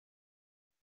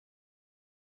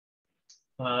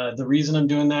The reason I'm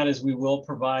doing that is we will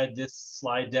provide this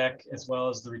slide deck as well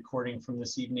as the recording from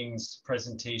this evening's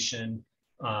presentation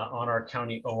on our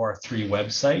County OR3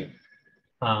 website,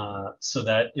 so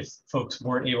that if folks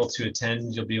weren't able to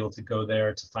attend, you'll be able to go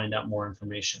there to find out more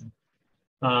information.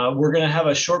 We're going to have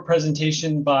a short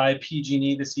presentation by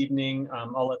PG&E this evening.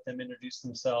 I'll let them introduce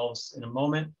themselves in a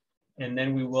moment, and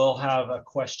then we will have a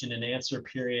question and answer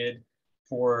period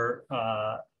for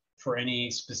any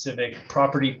specific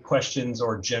property questions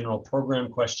or general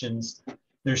program questions.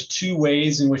 There's two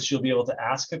ways in which you'll be able to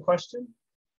ask a question.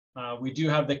 We do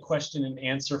have the question and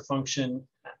answer function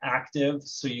active,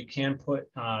 so you can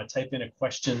type in a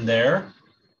question there,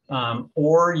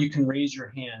 or you can raise your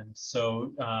hand.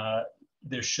 So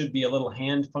there should be a little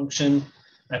hand function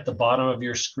at the bottom of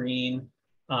your screen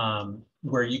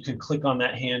where you can click on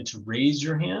that hand to raise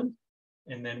your hand,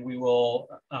 and then we will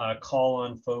call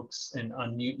on folks and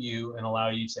unmute you and allow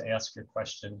you to ask your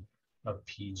question of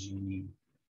PG&E.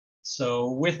 So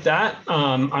with that,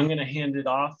 I'm going to hand it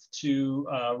off to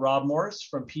Rob Morris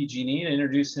from PG&E to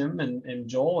introduce him and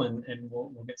Joel, and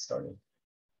we'll get started.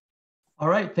 All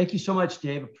right. Thank you so much,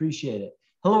 Dave. Appreciate it.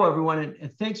 Hello, everyone,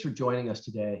 and thanks for joining us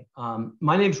today.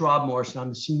 My name is Rob Morris, and I'm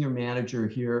the Senior Manager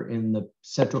here in the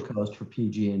Central Coast for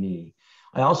PG&E.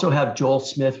 I also have Joel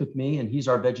Smith with me, and he's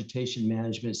our Vegetation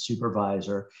Management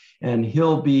Supervisor, and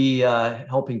he'll be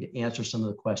helping to answer some of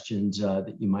the questions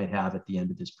that you might have at the end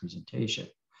of this presentation.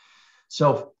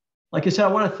 So, like I said, I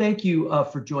want to thank you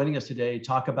for joining us today to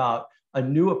talk about a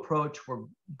new approach we're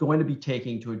going to be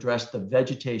taking to address the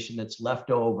vegetation that's left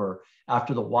over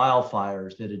after the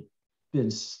wildfires that had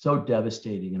been so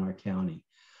devastating in our county.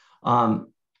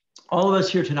 All of us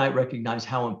here tonight recognize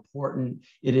how important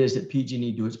it is that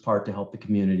PG&E do its part to help the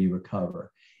community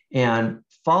recover. And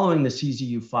following the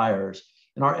CZU fires,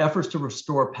 in our efforts to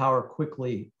restore power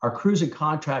quickly, our crews and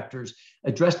contractors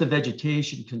addressed the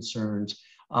vegetation concerns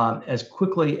as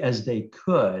quickly as they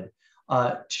could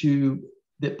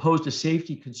that posed a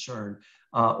safety concern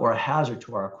or a hazard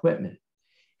to our equipment.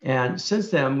 And since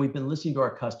then, we've been listening to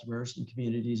our customers and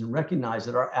communities and recognize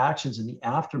that our actions in the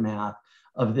aftermath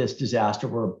of this disaster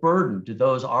were a burden to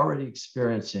those already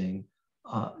experiencing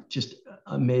just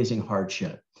amazing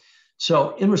hardship.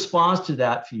 So in response to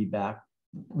that feedback,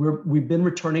 we've been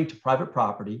returning to private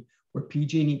property where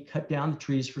PG&E cut down the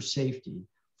trees for safety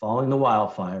following the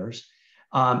wildfires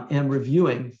and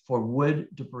reviewing for wood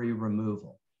debris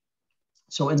removal.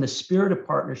 So in the spirit of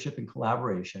partnership and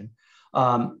collaboration,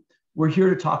 we're here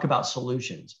to talk about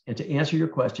solutions and to answer your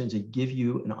questions and give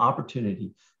you an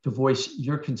opportunity to voice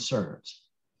your concerns.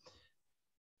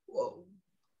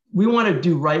 We want to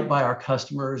do right by our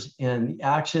customers, and the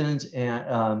actions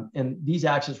and these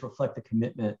actions reflect the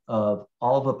commitment of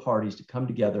all the parties to come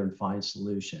together and find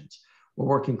solutions. We're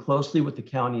working closely with the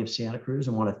County of Santa Cruz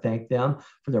and want to thank them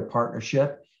for their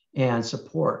partnership and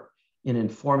support in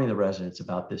informing the residents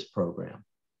about this program.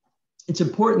 It's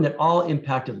important that all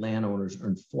impacted landowners are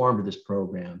informed of this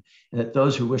program and that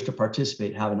those who wish to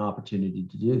participate have an opportunity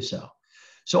to do so.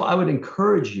 So I would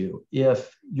encourage you,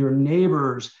 if your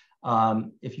neighbors,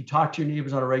 if you talk to your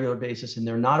neighbors on a regular basis and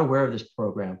they're not aware of this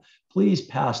program, please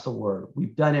pass the word.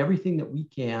 We've done everything that we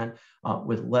can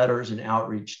with letters and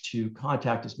outreach to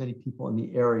contact as many people in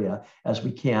the area as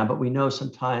we can, but we know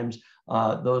sometimes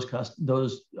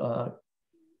those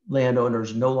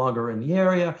landowners no longer in the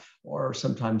area or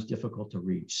sometimes difficult to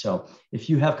reach. So if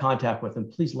you have contact with them,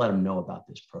 please let them know about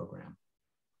this program.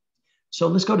 So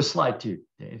let's go to slide 2,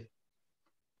 Dave.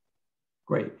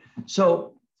 Great.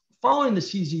 So following the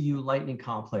CZU lightning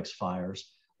complex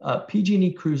fires,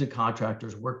 PG&E crews and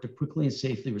contractors worked to quickly and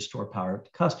safely restore power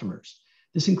to customers.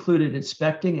 This included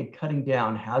inspecting and cutting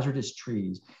down hazardous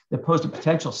trees that posed a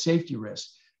potential safety risk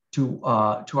to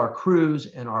our crews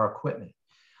and our equipment.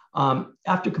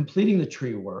 After completing the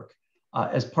tree work,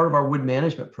 as part of our wood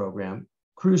management program,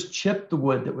 crews chipped the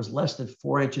wood that was less than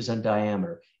 4 inches in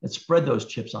diameter and spread those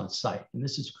chips on site. And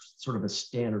this is sort of a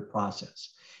standard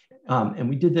process. And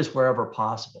we did this wherever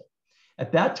possible.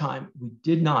 At that time, we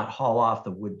did not haul off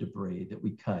the wood debris that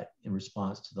we cut in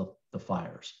response to the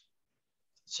fires.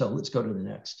 So let's go to the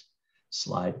next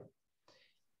slide.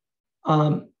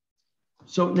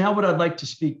 So now what I'd like to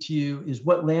speak to you is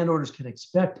what landowners can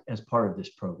expect as part of this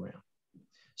program.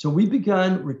 So we've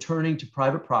begun returning to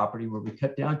private property where we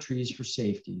cut down trees for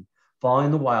safety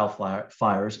following the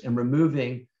wildfires and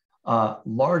removing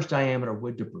large diameter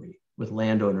wood debris with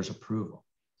landowners' approval.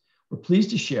 We're pleased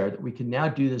to share that we can now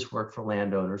do this work for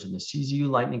landowners in the CZU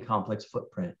Lightning Complex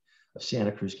footprint of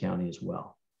Santa Cruz County as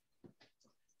well.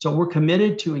 So we're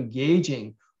committed to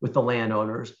engaging with the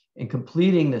landowners and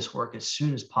completing this work as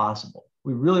soon as possible.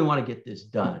 We really want to get this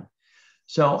done.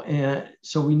 So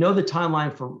we know the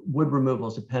timeline for wood removal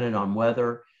is dependent on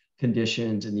weather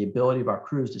conditions and the ability of our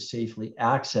crews to safely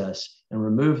access and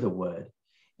remove the wood.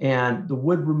 And the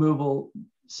wood removal,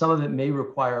 some of it may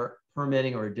require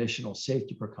permitting or additional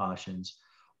safety precautions,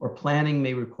 or planning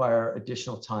may require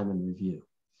additional time and review.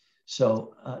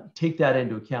 So take that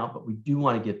into account, but we do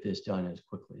want to get this done as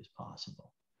quickly as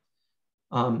possible.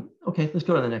 Okay, let's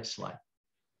go to the next slide.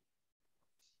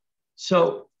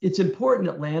 So it's important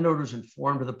that landowners are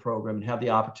informed of the program and have the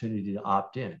opportunity to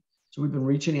opt in. So we've been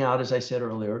reaching out, as I said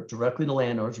earlier, directly to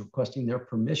landowners requesting their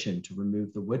permission to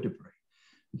remove the wood debris,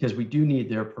 because we do need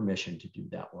their permission to do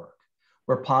that work.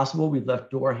 Where possible, we've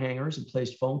left door hangers and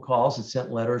placed phone calls and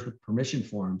sent letters with permission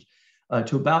forms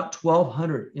to about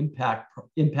 1,200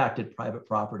 impacted private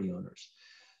property owners.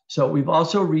 So we've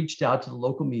also reached out to the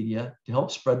local media to help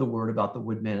spread the word about the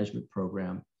wood management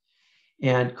program.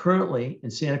 And currently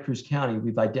in Santa Cruz County,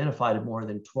 we've identified more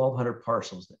than 1,200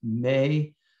 parcels that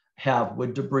may have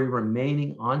wood debris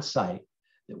remaining on site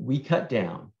that we cut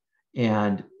down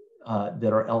and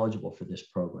that are eligible for this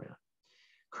program.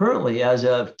 Currently, as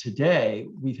of today,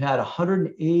 we've had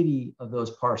 180 of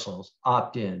those parcels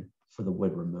opt in for the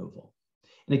wood removal.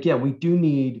 And again, we do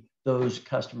need those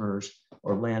customers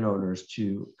or landowners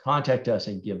to contact us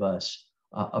and give us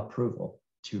approval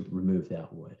to remove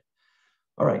that wood.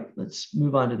 All right, let's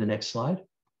move on to the next slide.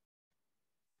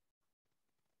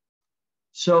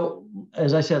 So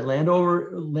as I said,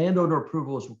 landowner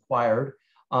approval is required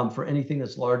for anything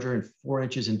that's larger than 4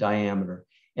 inches in diameter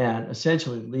and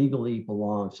essentially legally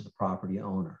belongs to the property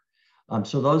owner.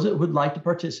 So those that would like to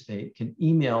participate can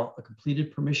email a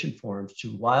completed permission forms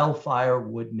to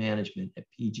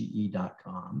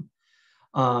wildfirewoodmanagement@pge.com.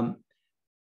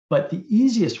 But the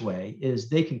easiest way is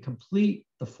they can complete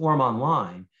the form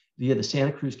online via the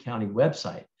Santa Cruz County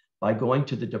website by going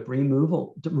to the debris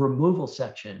removal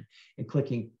section and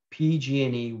clicking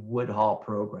PG&E Wood Haul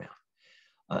Program.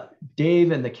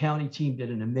 Dave and the county team did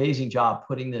an amazing job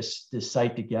putting this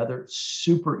site together. It's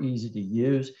super easy to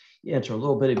use. You enter a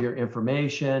little bit of your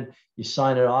information, you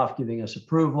sign it off giving us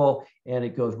approval, and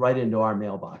it goes right into our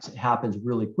mailbox. It happens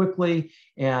really quickly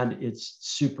and it's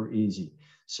super easy.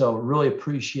 So really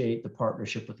appreciate the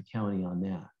partnership with the county on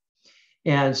that.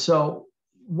 And so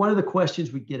one of the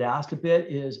questions we get asked a bit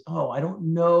is, oh, I don't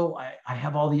know, I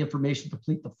have all the information to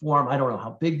complete the form. I don't know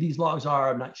how big these logs are.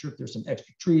 I'm not sure if there's some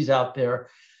extra trees out there.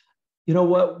 You know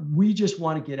what? We just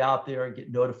want to get out there and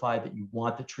get notified that you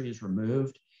want the trees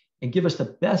removed and give us the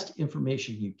best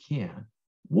information you can.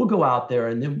 We'll go out there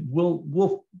and then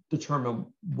we'll determine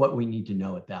what we need to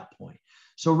know at that point.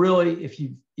 So really, if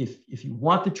you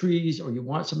want the trees or you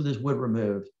want some of this wood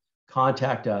removed,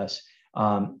 contact us.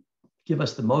 Give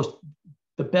us the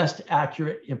best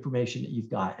accurate information that you've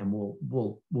got, and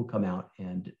we'll come out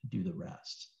and do the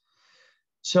rest.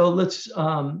 So let's,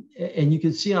 and you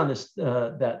can see on this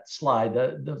that slide,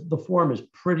 the form is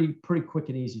pretty quick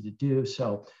and easy to do.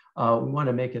 So we want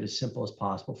to make it as simple as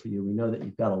possible for you. We know that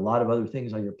you've got a lot of other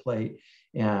things on your plate,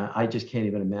 and I just can't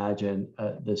even imagine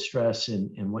the stress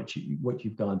and what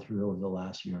you've gone through over the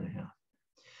last year and a half.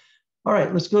 All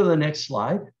right, let's go to the next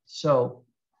slide. So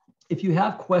if you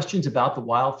have questions about the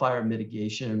wildfire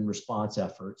mitigation and response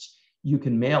efforts, you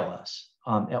can mail us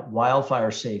at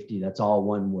wildfire safety, that's all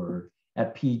one word,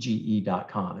 at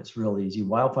pge.com. It's real easy,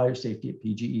 wildfire safety at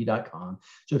pge.com.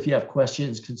 So if you have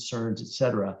questions, concerns,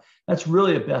 etc., that's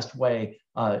really the best way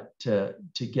to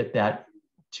get that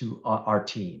to our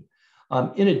team.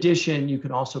 In addition, you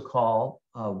can also call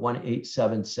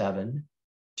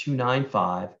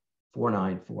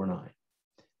 1-877-295-4949.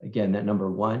 Again, that number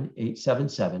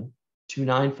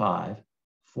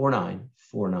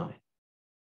 1-877-295-4949.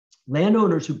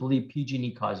 Landowners who believe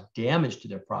PG&E caused damage to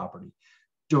their property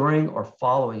during or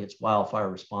following its wildfire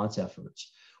response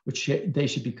efforts, which they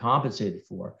should be compensated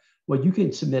for, well, you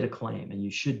can submit a claim, and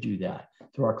you should do that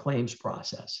through our claims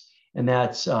process. And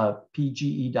that's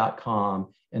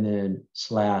pge.com and then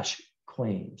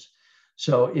 /claims.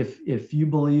 So if you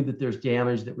believe that there's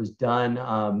damage that was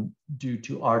done due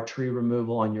to our tree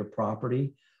removal on your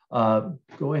property,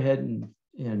 go ahead and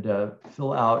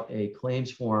fill out a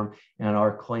claims form, and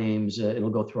our claims, it'll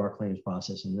go through our claims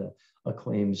process, and a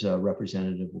claims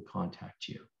representative will contact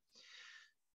you.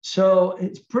 So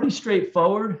it's pretty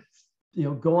straightforward. You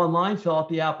know, go online, fill out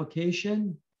the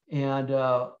application, and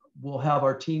we'll have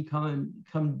our team come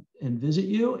and visit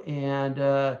you and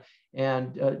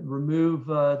remove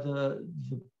the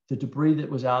debris that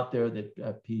was out there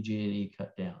that PG&E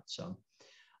cut down. So,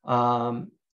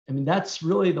 I mean, that's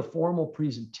really the formal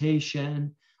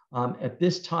presentation. At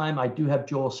this time, I do have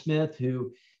Joel Smith,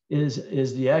 who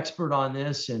is the expert on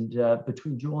this, and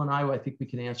between Joel and I think we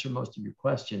can answer most of your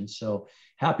questions. So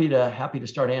happy to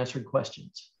start answering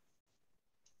questions.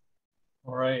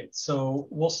 All right, so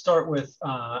we'll start with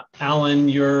Alan.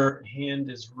 Your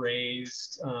hand is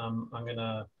raised. I'm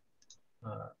gonna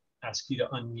ask you to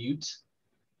unmute,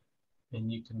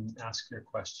 and you can ask your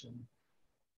question.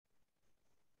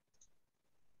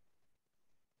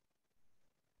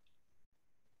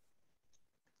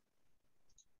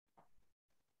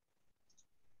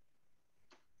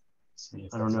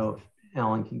 I don't know if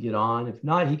Alan can get on. If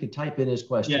not, he could type in his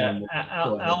question.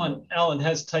 Yeah, Alan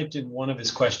has typed in one of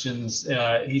his questions.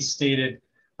 He stated,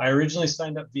 I originally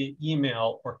signed up via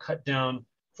email or cut down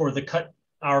for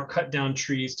our cut down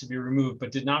trees to be removed,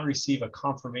 but did not receive a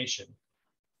confirmation.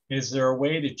 Is there a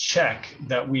way to check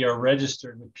that we are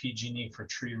registered with PG&E for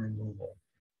tree removal?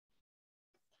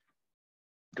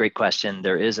 Great question.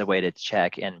 There is a way to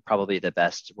check, and probably the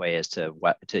best way is to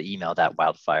email that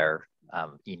wildfire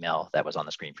email that was on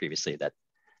the screen previously that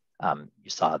you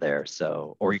saw there.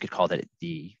 So, or you could call that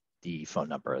the phone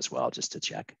number as well, just to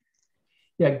check.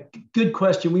 Yeah, good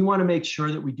question. We want to make sure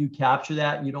that we do capture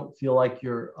that and you don't feel like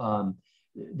you're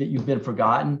that you've been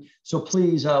forgotten. So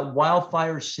please,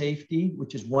 wildfire safety,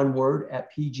 which is one word,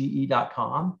 at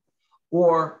pge.com,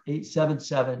 or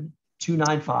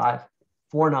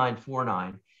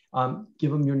 877-295-4949.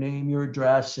 Give them your name, your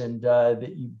address, and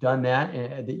that you've done that,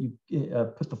 and that you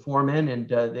put the form in, and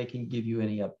they can give you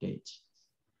any updates.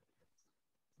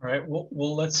 All right, well,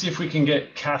 let's see if we can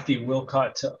get Kathy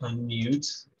Wilcott to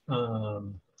unmute.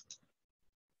 Hello?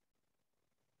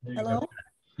 Go.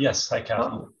 Yes, hi, Kathy.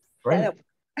 Oh, great.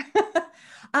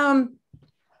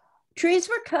 Trees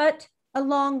were cut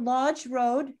along Lodge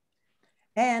Road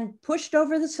and pushed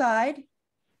over the side.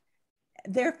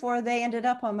 Therefore, they ended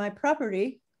up on my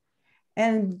property.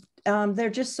 And they're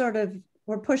just sort of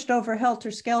were pushed over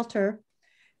helter-skelter.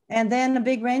 And then a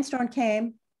big rainstorm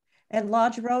came and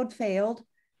Lodge Road failed.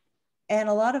 And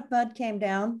a lot of mud came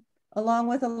down along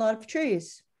with a lot of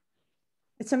trees.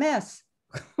 It's a mess.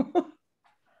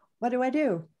 What do I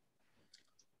do?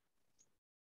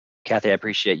 Kathy, I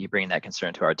appreciate you bringing that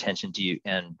concern to our attention. Do you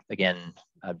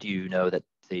know that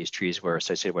these trees were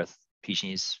associated with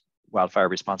PG&E's wildfire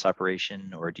response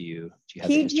operation, or do you have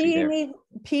the history there?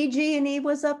 PG&E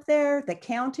was up there. The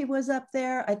county was up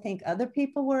there. I think other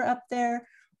people were up there.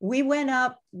 We went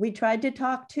up. We tried to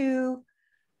talk to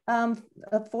a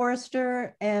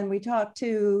forester, and we talked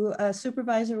to a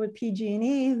supervisor with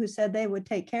PG&E who said they would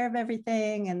take care of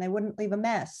everything and they wouldn't leave a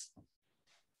mess.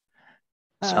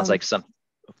 Sounds like some.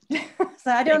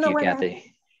 So I don't know where.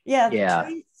 Kathy. Yeah.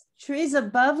 Trees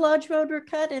above Lodge Road were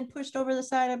cut and pushed over the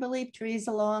side, I believe. Trees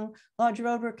along Lodge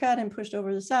Road were cut and pushed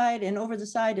over the side, and over the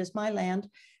side is my land.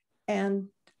 And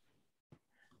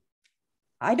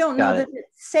I don't know that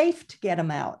it's safe to get them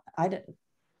out.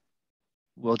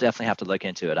 We'll definitely have to look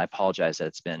into it. I apologize that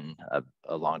it's been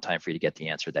a long time for you to get the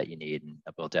answer that you need, and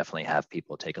we'll definitely have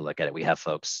people take a look at it. We have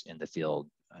folks in the field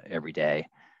every day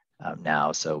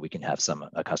now, so we can have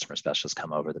a customer specialist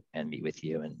come over and meet with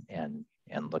you and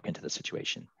look into the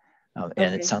situation. And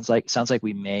okay. It sounds like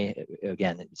we may,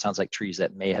 again, it sounds like trees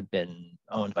that may have been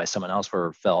owned by someone else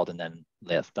were felled and then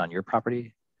left on your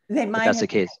property. They might. If that's the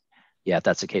case, yeah, if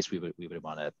that's the case, we would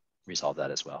want to resolve that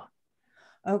as well.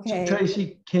 Okay. So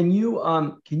Tracy, can you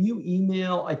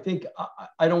email? I think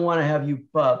I don't want to have you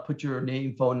put your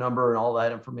name, phone number, and all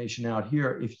that information out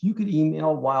here. If you could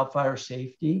email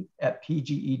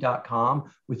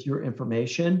wildfiresafety@pge.com with your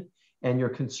information and your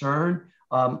concern,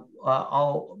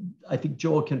 I think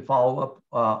Joel can follow up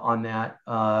on that,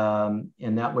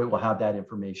 and that way we'll have that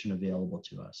information available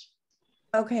to us.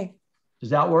 Okay.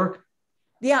 Does that work?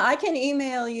 Yeah, I can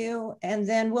email you, and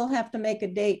then we'll have to make a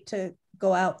date to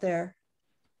go out there.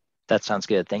 That sounds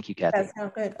good. Thank you, Kathy. That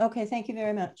sounds good. Okay, thank you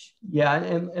very much. Yeah,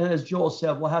 and as Joel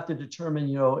said, we'll have to determine,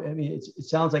 I mean, it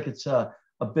sounds like it's a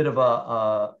bit of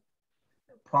a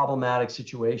problematic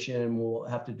situation. We'll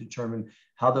have to determine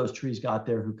how those trees got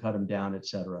there, who cut them down, et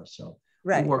cetera. So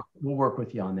right. we'll work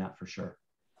with you on that for sure.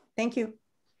 Thank you.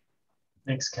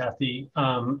 Thanks, Kathy.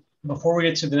 Before we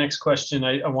get to the next question,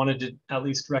 I wanted to at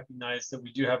least recognize that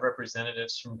we do have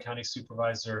representatives from County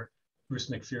Supervisor Bruce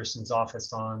McPherson's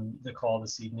office on the call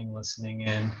this evening listening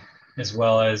in, as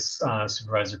well as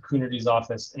Supervisor Coonerty's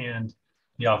office and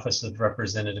the office of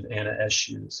Representative Anna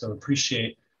Eshu. So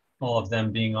appreciate all of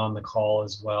them being on the call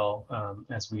as well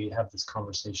as we have this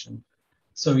conversation.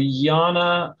 So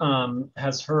Yana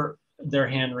has their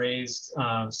hand raised.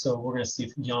 So we're going to see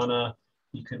if Yana,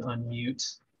 you can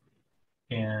unmute,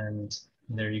 and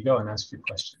there you go, and ask your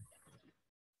question.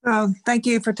 Thank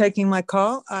you for taking my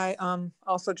call. I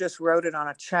also just wrote it on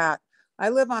a chat. I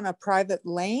live on a private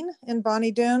lane in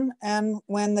Bonnie Doon, and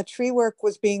when the tree work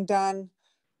was being done,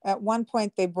 at one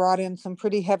point they brought in some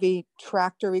pretty heavy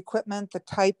tractor equipment, the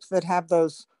types that have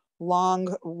those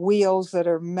long wheels that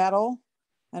are metal.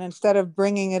 And instead of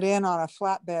bringing it in on a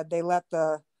flatbed, they let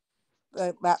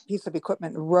that piece of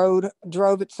equipment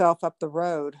drove itself up the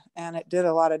road, and it did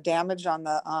a lot of damage on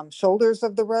the shoulders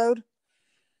of the road.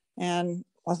 And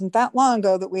wasn't that long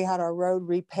ago that we had our road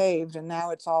repaved, and now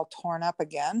it's all torn up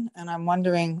again. And I'm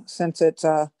wondering, since it's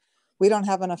we don't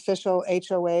have an official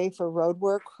HOA for road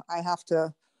work, I have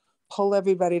to pull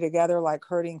everybody together like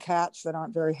herding cats that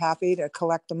aren't very happy to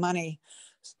collect the money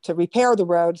to repair the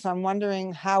road. So I'm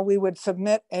wondering how we would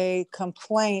submit a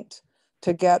complaint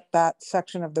to get that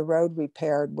section of the road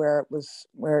repaired where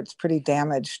it's pretty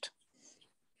damaged.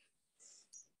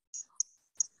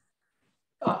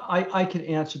 I can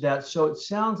answer that. So it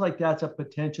sounds like that's a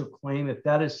potential claim. If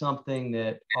that is something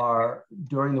that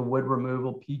during the wood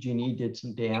removal, PG&E did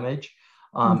some damage,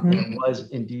 and it was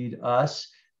indeed us,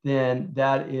 then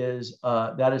that is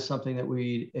something that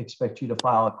we expect you to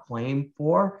file a claim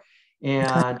for.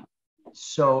 And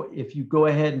so if you go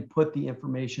ahead and put the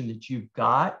information that you've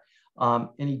got,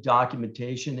 any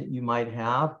documentation that you might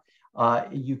have,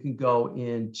 you can go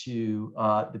into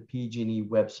the PG&E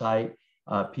website,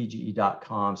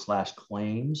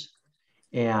 pge.com/claims,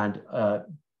 and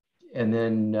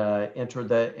then enter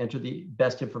the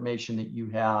best information that you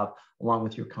have along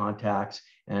with your contacts,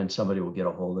 and somebody will get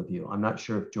a hold of you. I'm not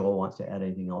sure if Joel wants to add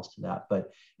anything else to that,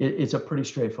 but it's a pretty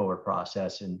straightforward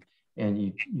process, and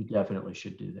you definitely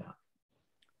should do that.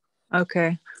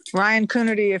 Okay. Ryan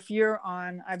Coonerty, if you're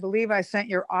on, I believe I sent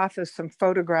your office some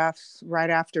photographs right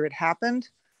after it happened,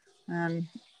 and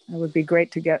it would be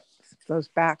great to get those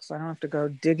back so I don't have to go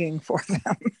digging for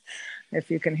them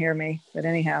if you can hear me. But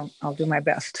anyhow, I'll do my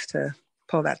best to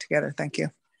pull that together. Thank you.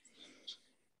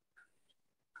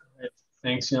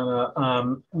 Thanks,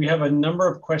 Yana. We have a number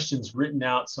of questions written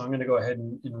out, so I'm going to go ahead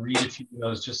and read a few of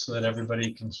those just so that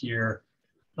everybody can hear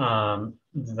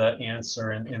the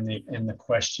answer and the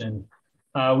question.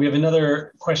 We have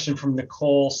another question from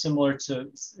Nicole, similar to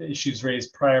issues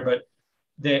raised prior, but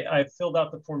I filled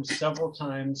out the form several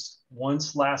times,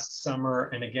 once last summer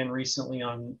and again recently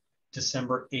on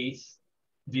December 8th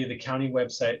via the county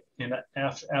website. And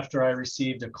after I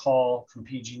received a call from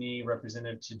PG&E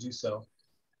representative to do so,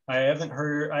 I've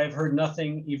heard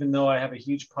nothing, even though I have a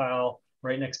huge pile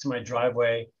right next to my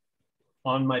driveway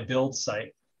on my build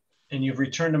site. And you've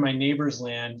returned to my neighbor's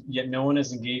land, yet no one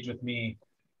has engaged with me.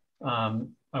 I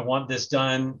want this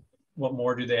done. What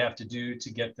more do they have to do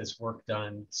to get this work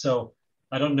done? So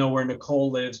I don't know where Nicole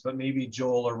lives, but maybe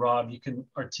Joel or Rob, you can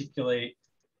articulate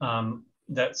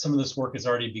that some of this work has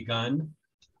already begun.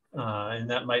 And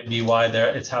that might be why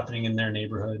it's happening in their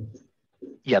neighborhood.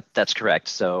 Yep, that's correct.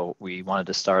 So we wanted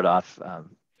to start off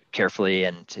carefully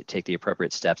and to take the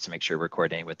appropriate steps to make sure we're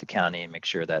coordinating with the county and make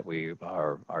sure that we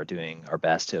are doing our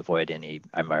best to avoid any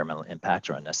environmental impacts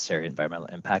or unnecessary environmental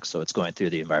impacts. So it's going through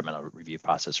the environmental review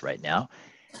process right now.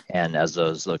 And as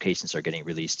those locations are getting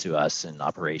released to us in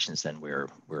operations, then we're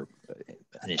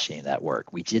initiating that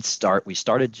work. We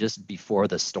started just before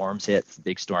the storms hit.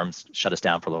 Big storms shut us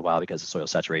down for a little while because the soil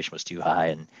saturation was too high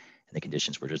and the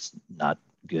conditions were just not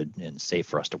good and safe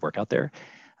for us to work out there.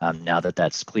 Now that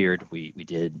that's cleared, we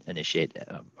did initiate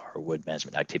our wood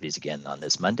management activities again on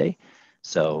this Monday.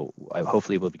 So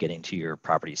hopefully we'll be getting to your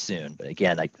property soon. But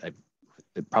again, it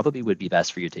probably would be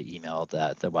best for you to email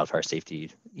the wildfire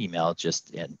safety email,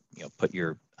 and put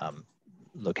your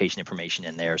location information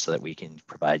in there so that we can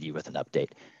provide you with an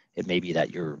update. It may be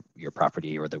that your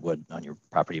property or the wood on your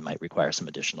property might require some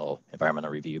additional environmental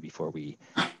review before we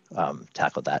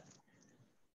tackle that.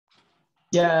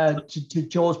 Yeah, to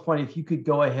Joel's point, if you could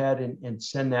go ahead and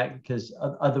send that, because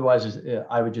otherwise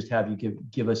I would just have you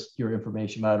give us your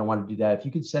information, but I don't want to do that. If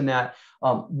you could send that,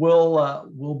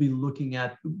 we'll be looking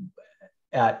at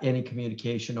any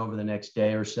communication over the next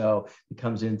day or so that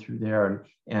comes in through there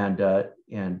and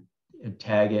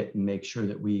tag it and make sure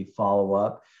that we follow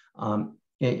up.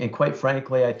 And quite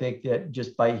frankly, I think that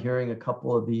just by hearing a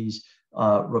couple of these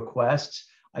requests,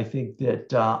 I think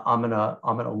that I'm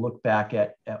gonna look back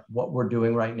at what we're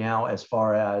doing right now as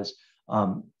far as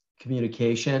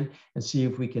communication and see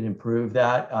if we can improve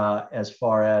that as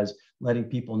far as letting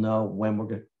people know when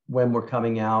we're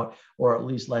coming out, or at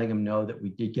least letting them know that we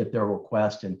did get their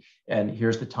request and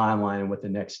here's the timeline and what the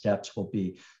next steps will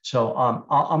be. So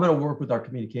I'm going to work with our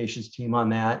communications team on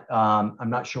that. I'm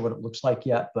not sure what it looks like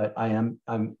yet, but I'm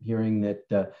hearing that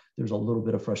there's a little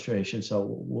bit of frustration. So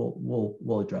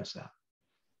we'll address that.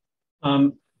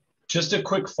 Just a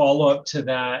quick follow-up to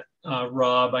that.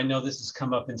 Rob, I know this has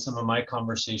come up in some of my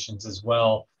conversations as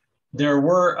well. There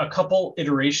were a couple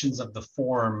iterations of the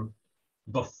form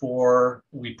before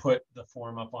we put the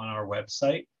form up on our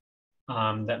website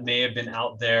that may have been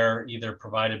out there, either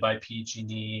provided by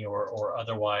PG&E or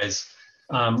otherwise.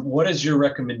 What is your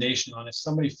recommendation on if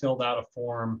somebody filled out a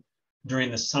form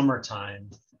during the summertime?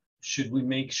 Should we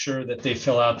make sure that they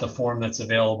fill out the form that's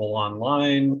available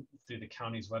online through the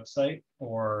county's website,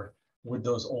 or would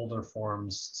those older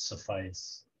forms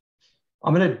suffice?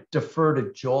 I'm going to defer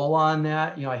to Joel on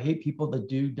that. I hate people that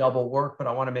do double work, but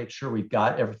I want to make sure we've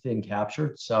got everything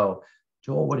captured. So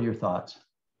Joel, what are your thoughts?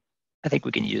 I think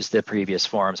we can use the previous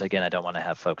forms. Again, I don't want to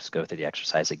have folks go through the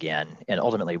exercise again. And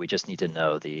ultimately, we just need to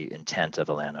know the intent of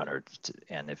the landowner.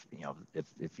 And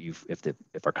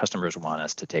if our customers want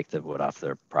us to take the wood off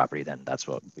their property, then that's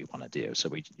what we want to do. So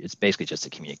it's basically just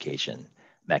a communication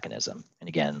mechanism. And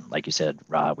again, like you said,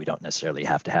 Rob, we don't necessarily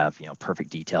have to have perfect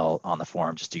detail on the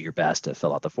form. Just do your best to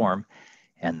fill out the form,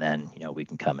 and then we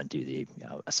can come and do the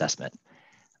assessment.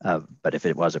 But if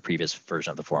it was a previous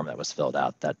version of the form that was filled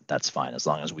out, that's fine, as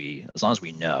long as we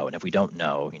know. And if we don't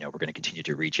know, we're going to continue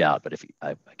to reach out. But if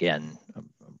again,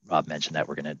 Rob mentioned that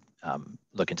we're going to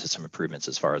look into some improvements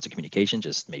as far as the communication.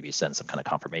 Just maybe send some kind of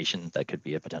confirmation. That could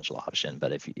be a potential option.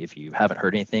 But if you haven't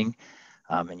heard anything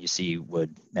and you see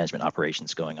wood management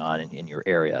operations going on in your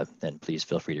area, then please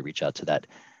feel free to reach out to that,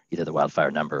 either the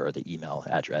wildfire number or the email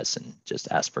address, and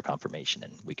just ask for confirmation,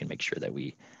 and we can make sure that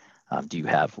we do you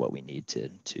have what we need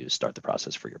to start the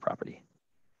process for your property,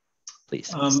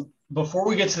 please. Before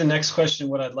we get to the next question,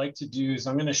 what I'd like to do is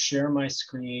I'm going to share my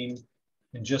screen,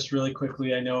 and just really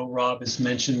quickly, I know Rob has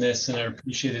mentioned this and I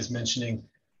appreciate his mentioning.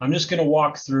 I'm just going to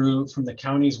walk through from the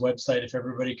county's website, if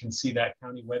everybody can see that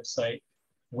county website,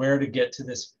 where to get to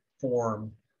this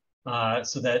form,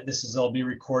 so that this is all be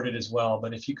recorded as well.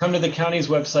 But if you come to the county's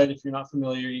website, if you're not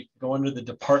familiar, you can go under the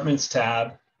Departments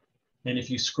tab. And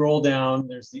if you scroll down,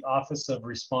 there's the Office of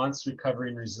Response, Recovery,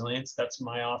 and Resilience. That's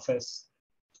my office.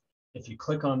 If you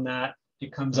click on that,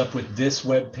 it comes up with this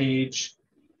web page.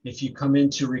 If you come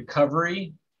into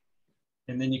recovery,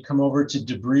 and then you come over to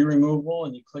debris removal,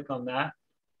 and you click on that.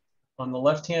 On the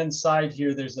left-hand side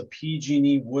here, there's a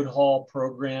PG&E Woodhaul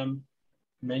Program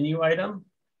menu item.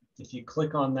 If you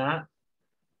click on that,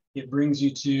 it brings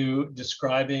you to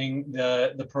describing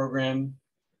the program.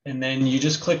 And then you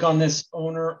just click on this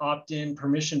owner opt-in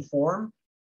permission form.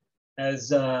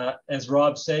 As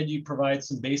Rob said, you provide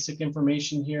some basic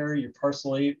information here, your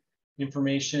parcel 8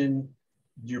 information,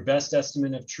 your best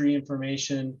estimate of tree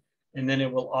information, and then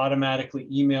it will automatically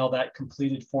email that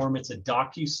completed form. It's a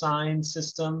DocuSign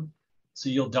system. So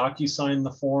you'll DocuSign the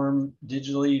form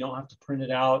digitally. You don't have to print it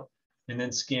out and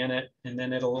then scan it, and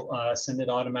then it'll send it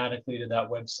automatically to that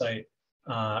website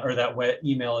or that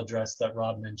email address that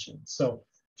Rob mentioned. So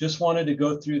just wanted to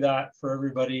go through that for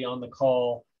everybody on the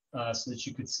call so that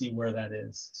you could see where that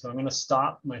is. So I'm going to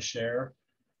stop my share,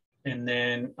 and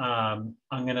then I'm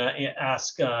going to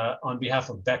ask on behalf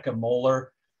of Becca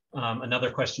Moeller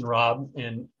another question, Rob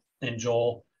and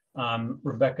Joel.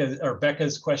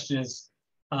 Becca's question is,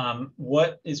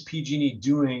 what is PG&E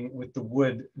doing with the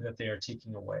wood that they are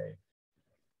taking away?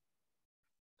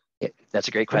 Yeah, that's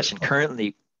a great question.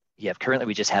 Currently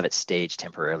we just have it staged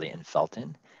temporarily in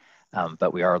Felton.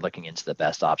 But we are looking into the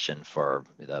best option for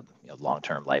the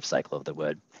long-term life cycle of the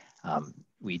wood.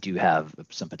 We do have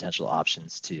some potential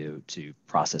options to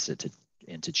process it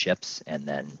into chips and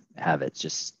then have it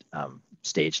just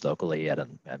staged locally at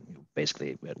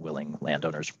basically at willing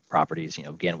landowners' properties.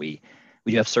 Again, we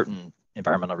do have certain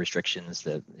environmental restrictions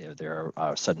that there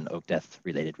are sudden oak death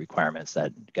related requirements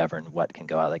that govern what can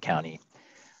go out of the county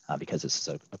because this is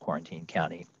a quarantine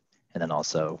county. And then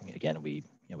also, again, we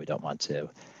don't want to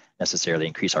necessarily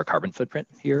increase our carbon footprint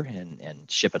here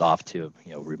and ship it off to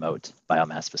remote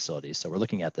biomass facilities. So we're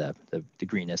looking at the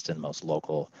greenest and most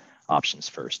local options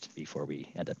first before we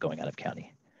end up going out of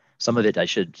county. Some of it, I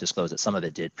should disclose that some of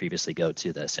it did previously go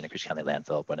to the Santa Cruz County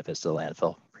landfill, Buena Vista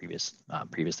landfill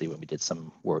previously when we did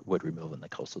some wood removal in the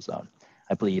coastal zone.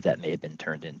 I believe that may have been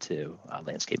turned into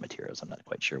landscape materials. I'm not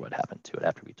quite sure what happened to it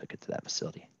after we took it to that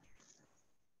facility.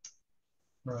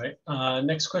 All right,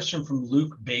 next question from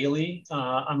Luke Bailey.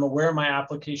 I'm aware my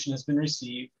application has been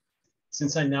received.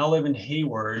 Since I now live in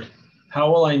Hayward,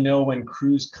 how will I know when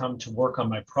crews come to work on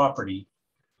my property?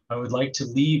 I would like to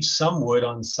leave some wood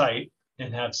on site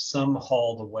and have some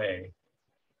hauled away.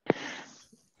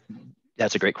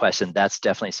 That's a great question. That's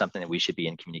definitely something that we should be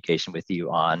in communication with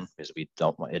you on, because we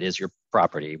don't want, it is your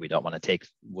property. We don't want to take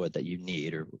wood that you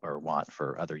need or want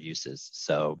for other uses.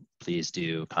 So please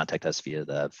do contact us via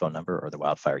the phone number or the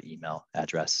wildfire email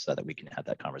address so that we can have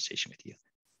that conversation with you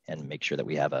and make sure that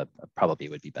we have probably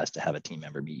would be best to have a team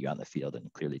member meet you on the field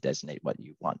and clearly designate what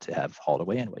you want to have hauled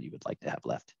away and what you would like to have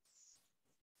left.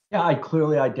 Yeah, I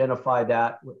clearly identify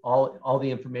that with all the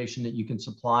information that you can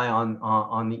supply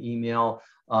on the email,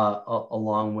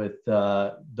 along with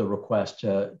the request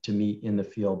to meet in the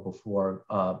field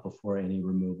before any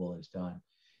removal is done.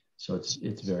 So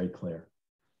it's very clear.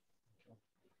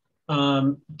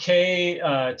 Kay,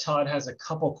 Todd has a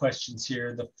couple questions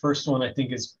here. The first one I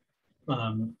think is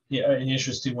an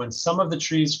interesting one. Some of the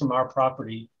trees from our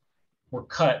property were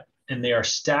cut and they are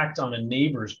stacked on a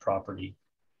neighbor's property.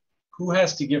 Who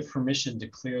has to give permission to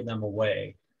clear them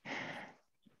away?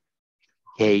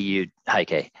 Hi,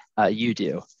 Kay. You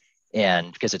do,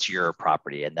 and because it's your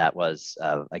property, and that was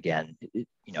again,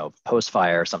 post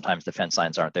fire. Sometimes the fence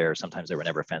lines aren't there. Sometimes there were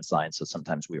never fence lines, so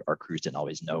sometimes our crews didn't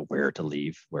always know where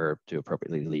to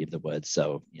appropriately leave the wood.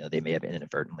 So they may have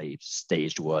inadvertently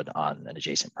staged wood on an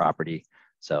adjacent property.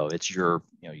 So it's your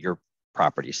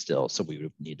property still. So we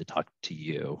would need to talk to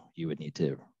you. You would need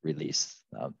to release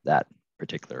that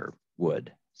particular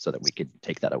wood so that we could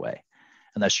take that away.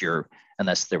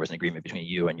 Unless there was an agreement between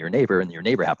you and your neighbor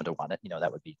happened to want it,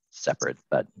 that would be separate.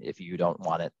 But if you don't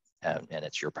want it and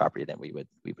it's your property, then we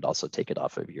would also take it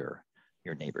off of your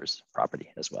neighbor's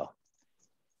property as well.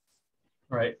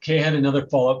 All right, Kay had another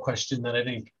follow-up question that I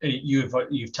think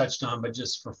you've touched on, but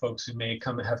just for folks who may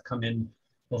have come in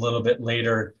a little bit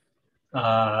later.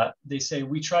 They say,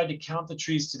 we tried to count the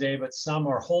trees today, but some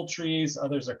are whole trees,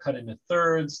 others are cut into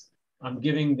thirds. I'm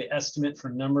giving the estimate for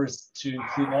numbers to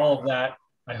include all of that.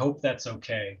 I hope that's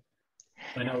okay.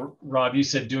 I know, Rob, you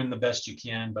said doing the best you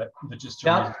can, but just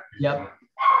to Yep.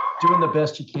 Doing the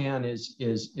best you can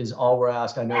is all we're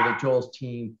asked. I know that Joel's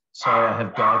team, sorry, I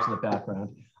have dogs in the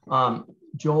background.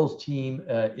 Joel's team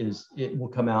will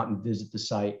come out and visit the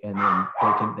site, and then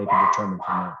they can determine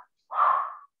from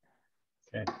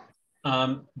there. Okay.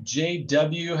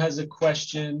 JW has a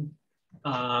question.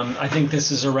 I think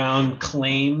this is around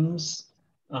claims.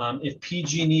 If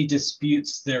PG&E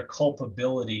disputes their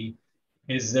culpability,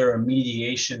 is there a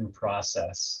mediation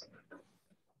process?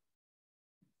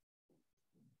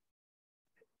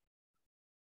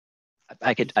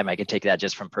 I could take that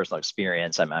just from personal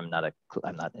experience. I'm not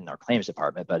in our claims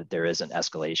department, but there is an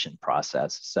escalation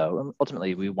process. So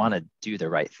ultimately, we want to do the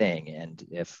right thing, and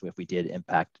if we did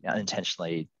impact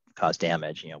unintentionally cause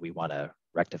damage, we want to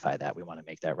rectify that. We want to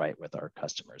make that right with our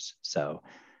customers. So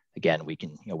again, we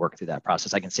can work through that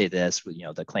process. I can say this,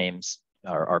 the claims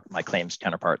my claims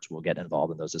counterparts will get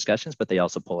involved in those discussions, but they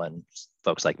also pull in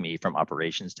folks like me from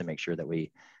operations to make sure that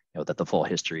we that the full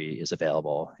history is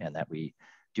available and that we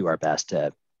do our best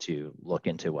to look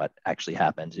into what actually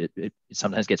happened. It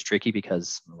sometimes gets tricky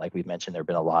because, like we've mentioned, there have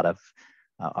been a lot of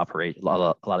a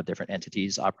lot of different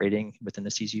entities operating within the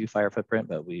CZU fire footprint,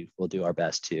 but we will do our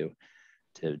best to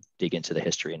dig into the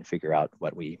history and figure out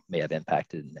what we may have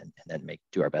impacted, and then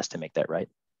do our best to make that right.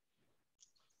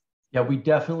 Yeah, we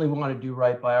definitely want to do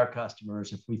right by our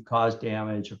customers. If we've caused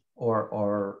damage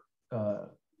or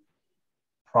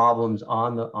problems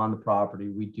on the property,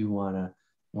 we do want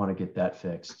to get that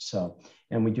fixed. So,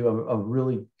 and we do have a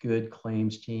really good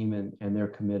claims team, and they're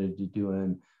committed to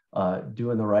doing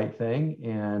the right thing,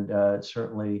 and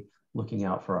certainly looking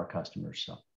out for our customers.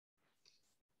 So.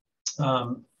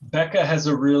 Becca has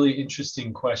a really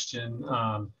interesting question.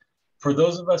 For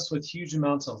those of us with huge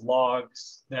amounts of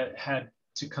logs that had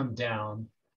to come down,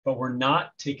 but were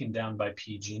not taken down by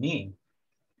PG&E,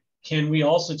 can we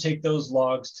also take those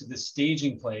logs to the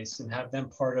staging place and have them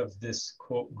part of this,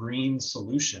 quote, green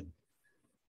solution?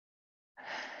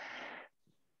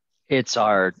 It's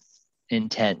our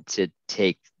intent to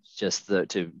take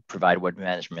to provide wood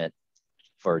management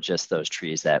for just those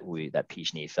trees that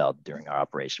PG&E felled during our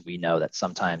operation. We know that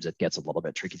sometimes it gets a little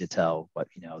bit tricky to tell, but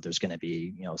there's going to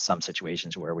be some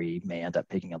situations where we may end up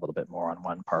picking up a little bit more on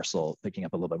one parcel, picking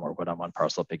up a little bit more wood on one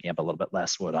parcel, picking up a little bit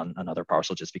less wood on another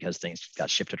parcel, just because things got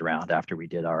shifted around after we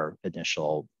did our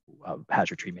initial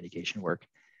hazard tree mitigation work.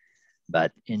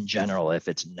 But in general, if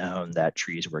it's known that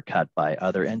trees were cut by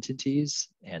other entities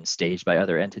and staged by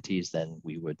other entities, then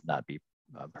we would not be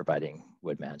providing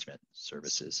wood management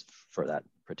services for that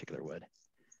particular wood.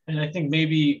 And I think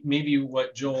maybe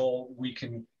what, Joel, we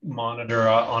can monitor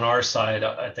on our side,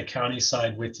 at the county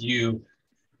side with you,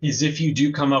 is if you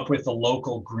do come up with a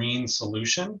local green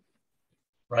solution,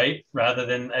 right? Rather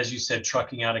than, as you said,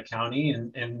 trucking out of county,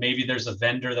 and maybe there's a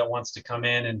vendor that wants to come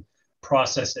in and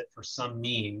process it for some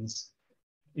means.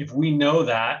 If we know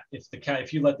that,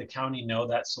 if you let the county know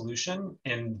that solution,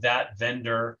 and that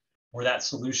vendor or that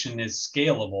solution is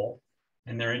scalable,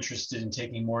 and they're interested in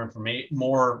taking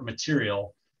more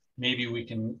material, maybe we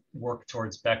can work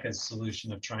towards Becca's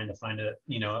solution of trying to find a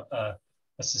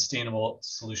sustainable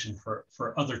solution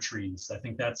for other trees. I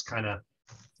think that's kind of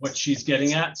what she's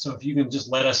getting at. So if you can just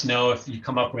let us know if you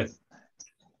come up with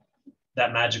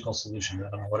that magical solution. I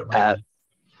don't know what it might be.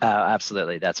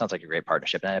 Absolutely. That sounds like a great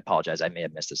partnership. And I apologize, I may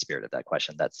have missed the spirit of that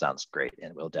question. That sounds great.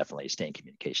 And we'll definitely stay in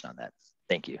communication on that.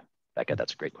 Thank you, Becca.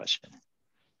 That's a great question.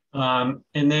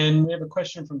 And then we have a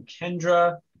question from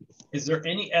Kendra. Is there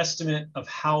any estimate of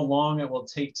how long it will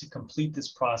take to complete this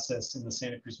process in the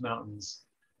Santa Cruz Mountains?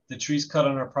 The trees cut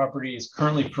on our property is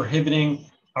currently prohibiting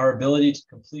our ability to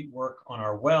complete work on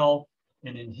our well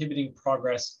and inhibiting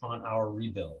progress on our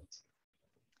rebuild.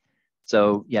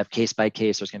 So you have case by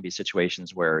case, there's going to be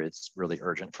situations where it's really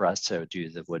urgent for us to do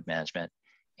the wood management.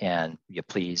 And you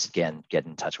please, again, get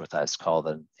in touch with us, call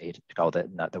the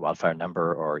wildfire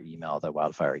number or email the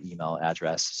wildfire email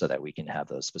address so that we can have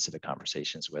those specific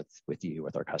conversations with you,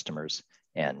 with our customers,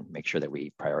 and make sure that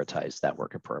we prioritize that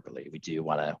work appropriately. We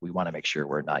want to make sure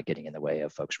we're not getting in the way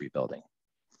of folks rebuilding.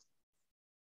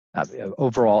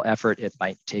 Overall effort, it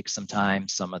might take some time.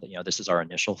 Some of the, this is our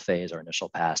initial phase, our initial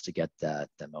pass to get the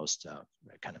most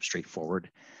kind of straightforward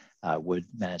wood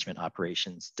management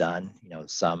operations done.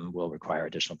 Some will require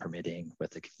additional permitting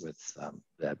with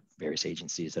the various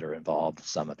agencies that are involved.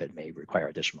 Some of it may require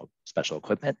additional special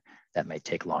equipment that may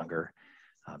take longer.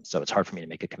 So it's hard for me to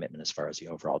make a commitment as far as the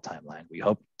overall timeline. We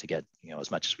hope to get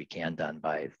as much as we can done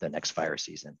by the next fire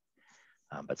season.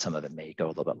 But some of it may go a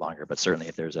little bit longer. But certainly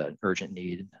if there's an urgent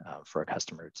need for a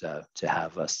customer to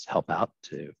have us help out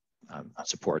to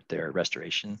support their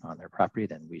restoration on their property,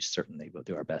 then we certainly will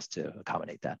do our best to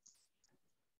accommodate that.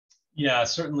 Yeah,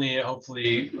 certainly,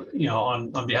 hopefully,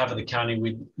 on behalf of the county,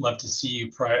 we'd love to see you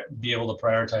be able to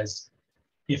prioritize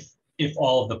if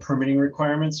all of the permitting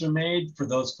requirements are made for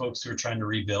those folks who are trying to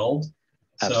rebuild.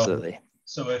 Absolutely.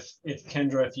 So if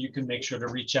Kendra, if you can make sure to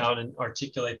reach out and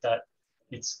articulate that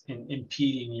it's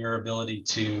impeding your ability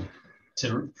to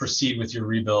proceed with your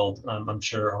rebuild, I'm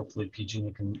sure hopefully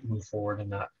PG&E can move forward in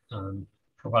that,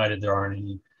 provided there aren't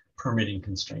any permitting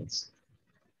constraints.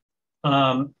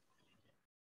 I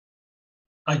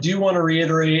do want to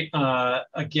reiterate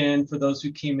again for those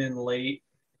who came in late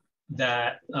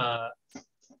that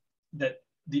that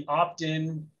the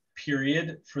opt-in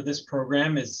period for this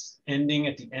program is ending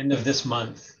at the end of this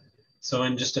month. So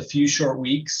in just a few short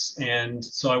weeks. And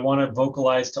so I want to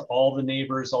vocalize to all the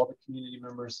neighbors, all the community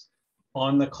members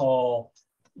on the call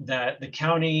that the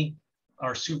county,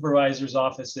 our supervisors'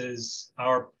 offices,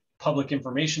 our public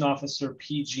information officer,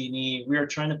 PG&E, we are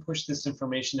trying to push this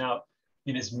information out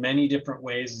in as many different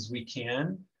ways as we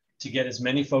can to get as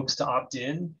many folks to opt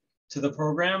in to the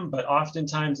program. But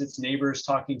oftentimes it's neighbors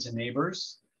talking to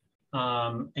neighbors.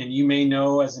 And you may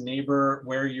know as a neighbor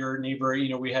where your neighbor,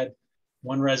 we had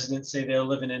one resident say they're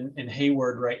living in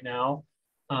Hayward right now.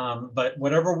 But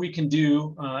whatever we can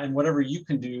do and whatever you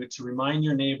can do to remind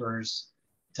your neighbors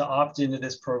to opt into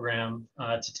this program,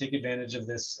 to take advantage of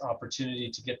this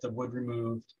opportunity to get the wood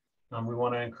removed. We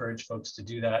want to encourage folks to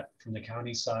do that from the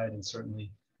county side, and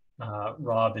certainly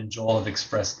Rob and Joel have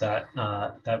expressed that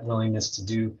willingness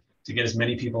to get as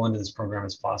many people into this program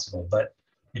as possible. But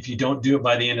if you don't do it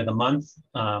by the end of the month,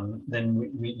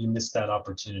 then you miss that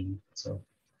opportunity. So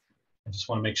I just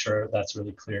want to make sure that's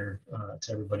really clear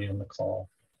to everybody on the call.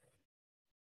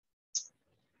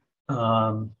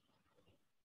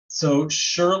 So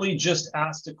Shirley just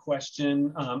asked a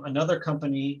question. Another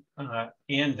company,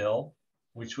 Anvil,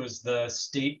 which was the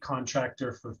state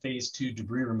contractor for phase 2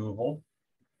 debris removal,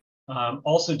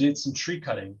 also did some tree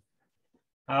cutting.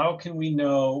 How can we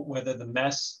know whether the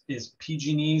mess is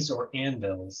PG&E's or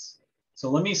Anvil's? So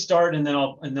let me start, and then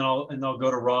I'll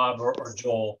go to Rob or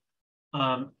Joel.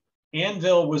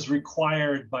 Anvil was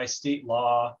required by state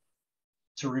law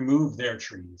to remove their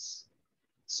trees.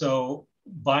 So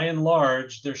by and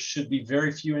large, there should be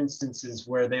very few instances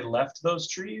where they left those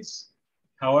trees.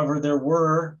 However, there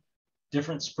were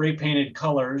different spray painted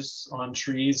colors on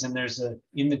trees, and there's an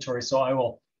inventory. So I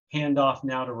will hand off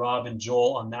now to Rob and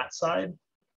Joel on that side,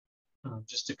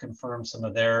 just to confirm some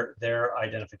of their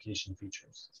identification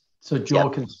features. So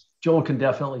Joel can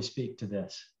definitely speak to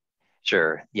this.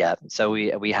 Sure. Yeah. So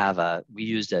we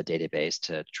used a database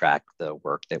to track the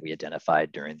work that we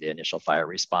identified during the initial fire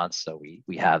response. So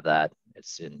we have that.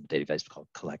 It's in a database called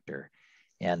Collector,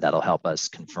 and that'll help us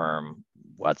confirm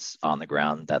what's on the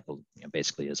ground that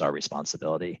basically is our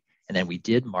responsibility. And then we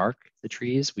did mark the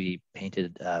trees. We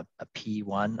painted a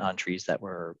P1 on trees that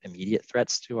were immediate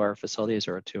threats to our facilities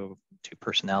or to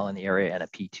personnel in the area, and a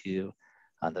P2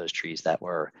 on those trees that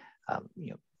were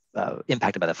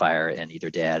impacted by the fire and either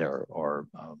dead or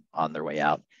on their way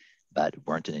out. but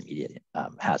weren't an immediate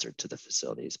hazard to the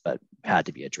facilities, but had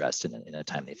to be addressed in a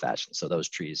timely fashion. So those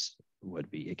trees would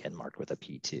be, again, marked with a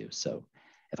P2. So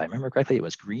if I remember correctly, it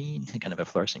was green, kind of a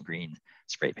fluorescent green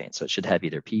spray paint. So it should have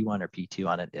either P1 or P2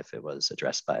 on it if it was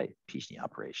addressed by PG&E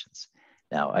operations.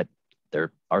 Now,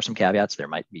 there are some caveats. There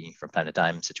might be from time to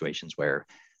time situations where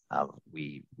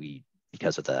we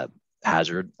because of the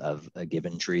hazard of a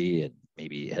given tree, and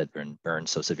maybe it had been burned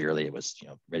so severely it was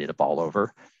ready to fall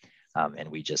over. And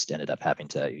we just ended up having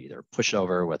to either push it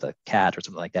over with a cat or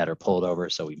something like that, or pull it over.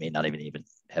 So we may not even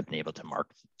have been able to mark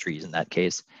trees in that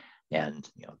case. And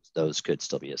those could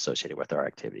still be associated with our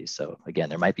activities. So again,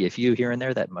 there might be a few here and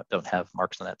there that don't have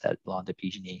marks on that belong to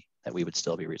PG&E that we would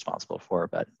still be responsible for,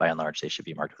 but by and large, they should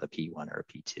be marked with a P1 or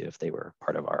a P2 if they were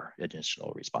part of our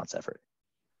additional response effort.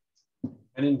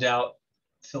 And in doubt,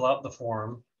 fill out the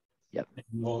form. Yep.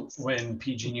 When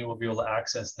PG&E will be able to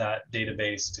access that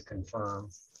database to confirm.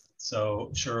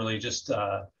 So Shirley, just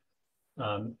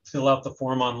fill out the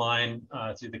form online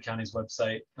through the county's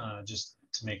website, just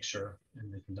to make sure,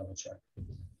 and they can double check.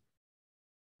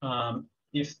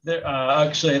 If there,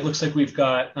 actually, it looks like we've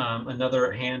got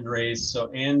another hand raised.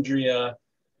 So Andrea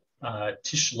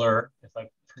Tischler, if I'm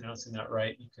pronouncing that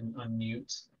right, you can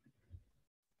unmute.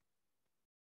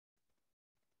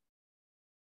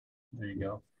 There you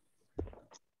go.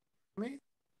 Me?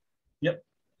 Yep.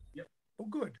 Oh,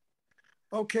 good.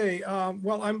 Okay.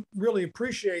 Well, I really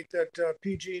appreciate that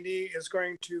PG&E is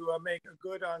going to make a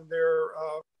good on their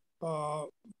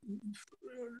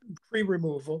tree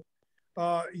removal.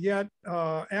 Yet,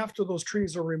 after those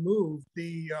trees are removed,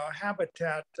 the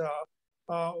habitat,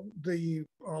 the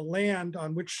land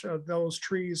on which those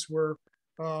trees were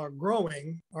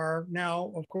growing are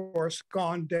now, of course,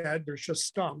 gone, dead. There's just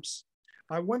stumps.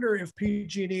 I wonder if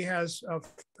PG&E has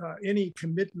any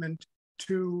commitment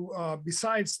to,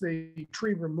 besides the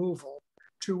tree removal,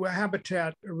 to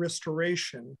habitat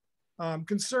restoration. I'm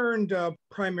concerned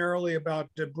primarily about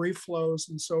debris flows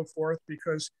and so forth,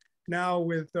 because now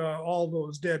with all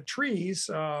those dead trees,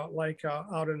 like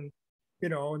out in,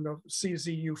 in the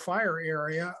CZU fire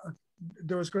area,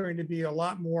 there's going to be a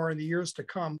lot more in the years to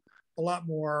come, a lot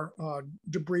more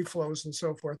debris flows and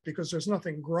so forth, because there's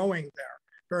nothing growing there.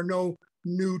 There are no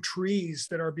new trees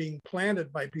that are being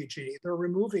planted by PG&E. They're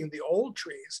removing the old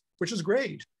trees, which is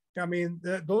great. I mean,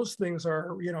 those things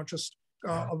are, just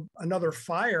another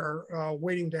fire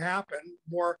waiting to happen,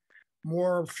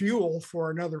 more fuel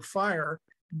for another fire,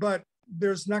 but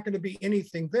there's not going to be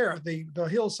anything there. The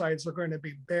hillsides are going to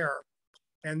be bare.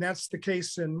 And that's the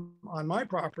case on my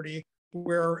property,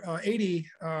 where 80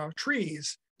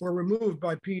 trees were removed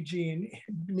by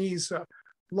PG&E's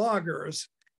loggers.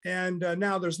 And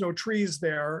now there's no trees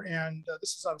there. And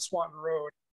this is on Swanton Road.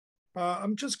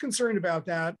 I'm just concerned about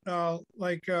that,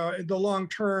 the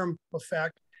long-term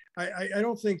effect. I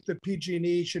don't think that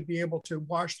PG&E should be able to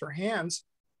wash their hands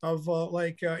of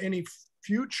any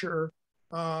future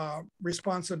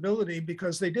responsibility,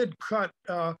 because they did cut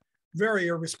very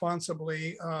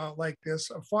irresponsibly like this,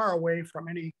 far away from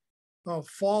any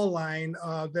fall line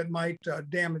that might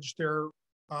damage their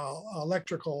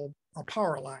electrical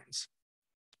power lines.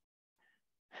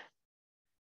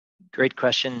 Great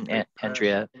question,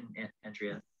 Andrea.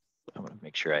 I want to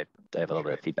make sure I have a little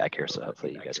bit of feedback here, so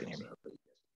hopefully you guys can hear me.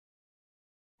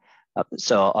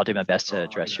 So I'll do my best to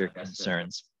address your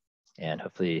concerns, and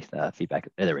hopefully feedback.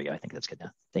 There we go. I think that's good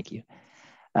now. Thank you.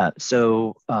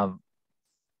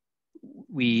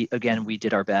 We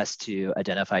did our best to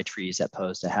identify trees that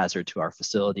posed a hazard to our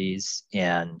facilities,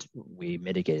 and we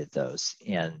mitigated those.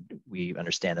 And we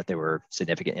understand that there were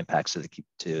significant impacts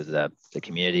to the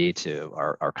community, to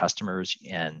our customers,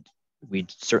 and we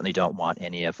certainly don't want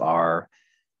any of our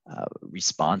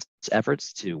response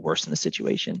efforts to worsen the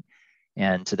situation.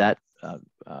 And to that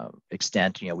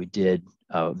extent, we did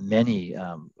many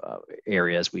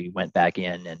areas. We went back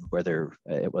in, and whether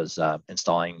it was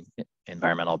installing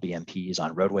environmental BMPs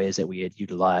on roadways that we had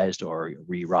utilized, or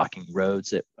re-rocking roads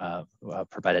that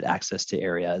provided access to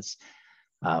areas,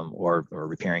 or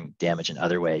repairing damage in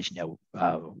other ways,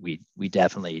 we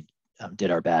definitely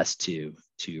did our best to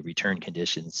return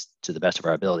conditions to the best of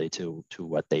our ability to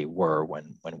what they were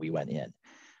when we went in.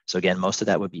 So again, most of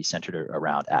that would be centered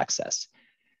around access.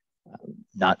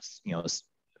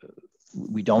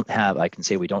 We don't have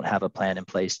a plan in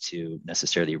place to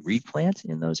necessarily replant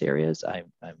in those areas.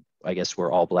 I guess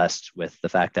we're all blessed with the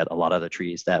fact that a lot of the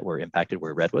trees that were impacted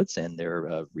were redwoods, and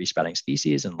they're resprouting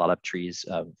species, and a lot of trees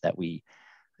that we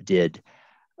did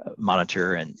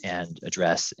monitor and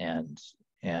address and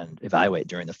evaluate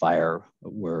during the fire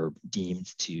were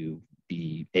deemed to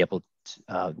be able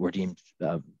to, were deemed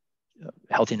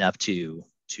healthy enough to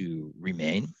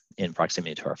remain in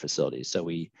proximity to our facilities. So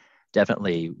we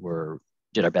definitely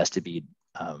did our best to be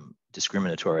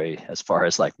discriminatory as far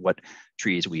as like what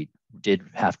trees we did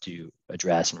have to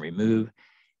address and remove,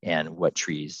 and what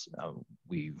trees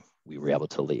we were able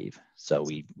to leave. So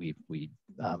we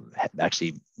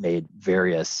actually made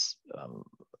various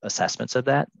assessments of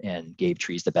that and gave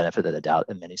trees the benefit of the doubt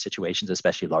in many situations,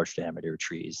 especially large diameter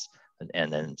trees.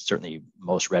 And then certainly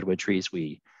most redwood trees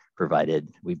we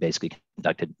basically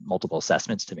conducted multiple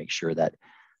assessments to make sure that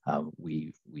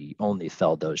we only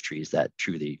felled those trees that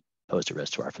truly posed a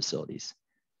risk to our facilities.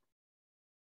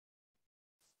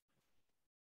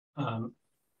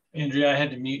 Andrea, I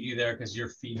had to mute you there because your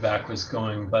feedback was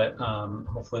going, but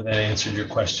hopefully that answered your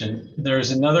question.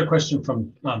 There's another question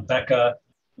from Becca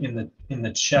in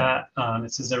the chat.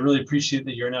 It says, I really appreciate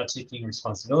that you're now taking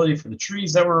responsibility for the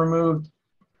trees that were removed,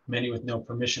 many with no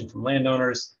permission from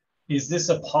landowners. Is this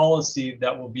a policy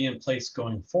that will be in place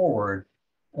going forward,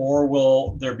 or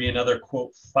will there be another,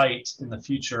 quote, fight in the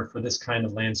future for this kind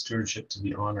of land stewardship to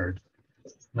be honored?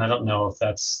 And I don't know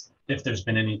if there's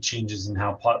been any changes in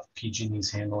how PG&E is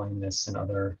handling this and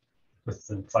with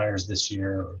the fires this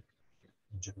year or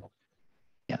in general.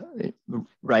 Yeah,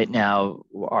 right now,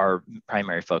 our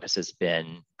primary focus has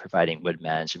been providing wood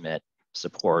management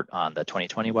support on the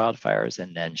 2020 wildfires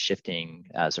and then shifting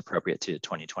as appropriate to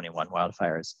 2021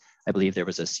 wildfires. I believe there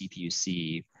was a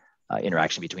CPUC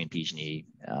interaction between PG&E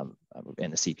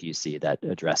and the CPUC that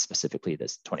addressed specifically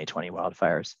this 2020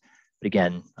 wildfires. But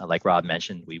again, like Rob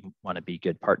mentioned, we want to be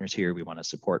good partners here. We want to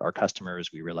support our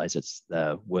customers. We realize it's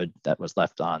the wood that was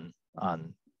left on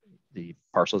the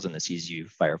parcels in the CZU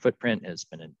fire footprint has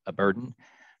been a burden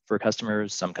for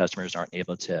customers. Some customers aren't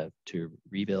able to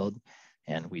rebuild,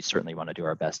 and we certainly want to do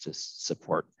our best to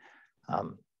support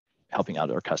helping out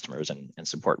our customers and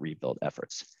support rebuild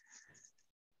efforts.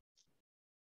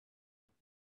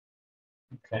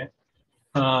 Okay.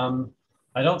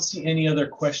 I don't see any other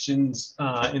questions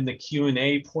in the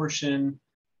Q&A portion.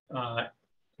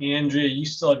 Andrea, you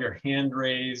still have your hand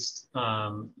raised,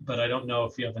 but I don't know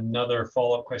if you have another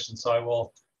follow-up question, so I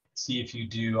will see if you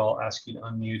do. I'll ask you to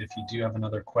unmute if you do have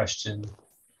another question.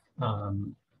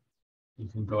 You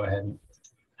can go ahead and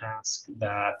ask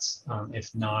that.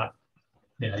 If not,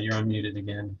 yeah, you're unmuted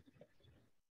again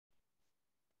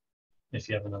if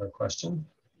you have another question.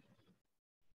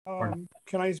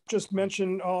 Can I just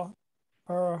mention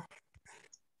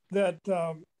that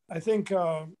I think,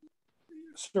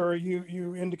 sir,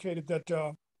 you indicated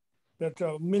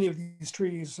that many of these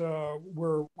trees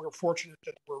were fortunate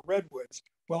that were redwoods.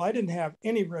 Well, I didn't have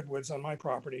any redwoods on my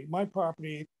property. My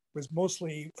property was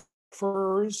mostly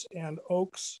firs and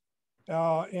oaks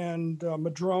and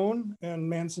madrone and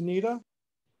manzanita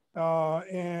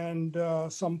and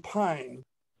some pine.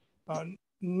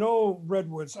 No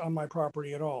redwoods on my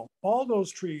property at all. All those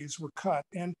trees were cut,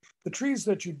 and the trees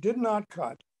that you did not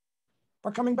cut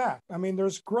are coming back. I mean,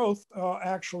 there's growth,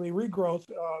 actually regrowth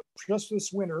just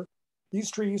this winter.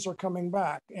 These trees are coming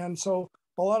back. And so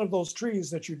a lot of those trees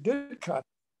that you did cut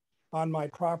on my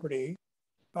property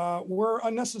were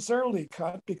unnecessarily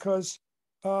cut because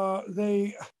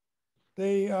they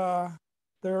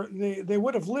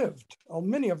would have lived.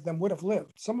 Many of them would have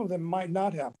lived. Some of them might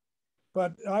not have.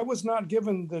 But I was not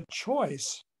given the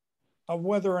choice of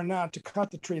whether or not to cut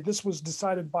the tree. This was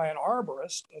decided by an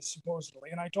arborist, supposedly.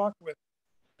 And I talked with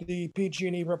the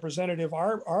PG&E representative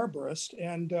arborist,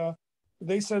 and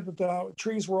they said that the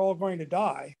trees were all going to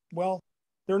die. Well,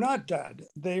 they're not dead.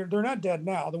 They're not dead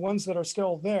now. The ones that are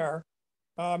still there,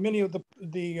 many of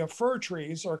the fir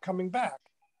trees are coming back.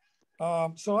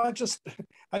 So I just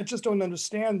don't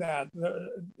understand that.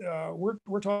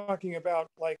 We're talking about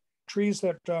like trees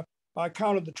that I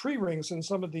counted the tree rings in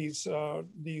some of these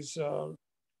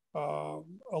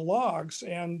logs,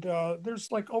 and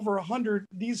there's like over 100.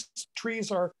 These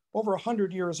trees are over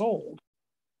 100 years old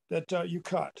that you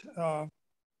cut.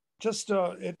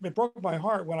 It broke my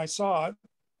heart when I saw it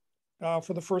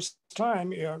for the first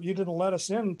time. You didn't let us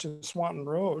into Swanton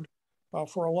Road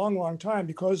for a long, long time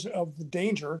because of the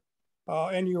danger,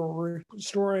 and you were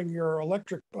restoring your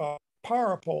electric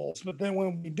power poles. But then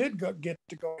when we did get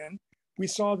to go in, we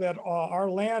saw that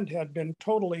our land had been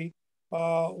totally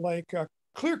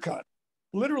clear cut,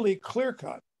 literally clear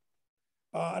cut.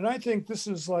 And I think this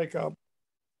is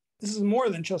this is more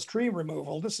than just tree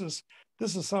removal. This is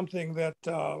something that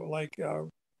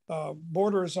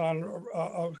borders on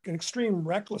an extreme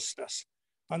recklessness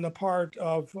on the part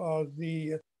of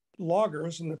the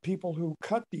loggers and the people who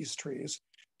cut these trees.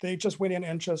 They just went in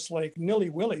and just like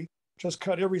nilly-willy, just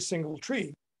cut every single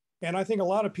tree. And I think a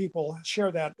lot of people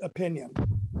share that opinion.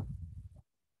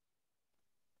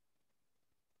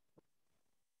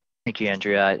 Thank you,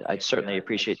 Andrea. I certainly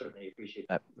appreciate,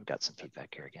 we've got some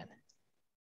feedback here again.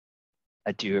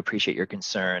 I do appreciate your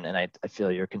concern, and I feel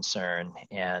your concern,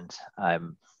 and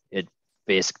it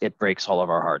breaks all of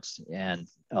our hearts. And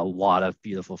a lot of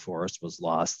beautiful forest was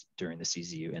lost during the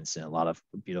CZU incident. A lot of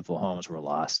beautiful homes were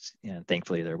lost, and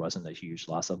thankfully there wasn't a huge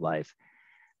loss of life.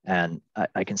 And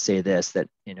I can say this, that,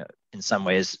 you know, in some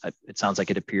ways, it sounds like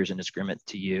it appears indiscriminate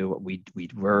to you. We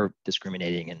were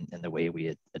discriminating in the way we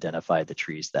had identified the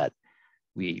trees that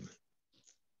we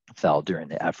fell during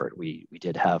the effort. We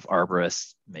did have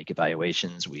arborists make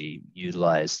evaluations. We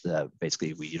utilized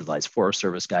Forest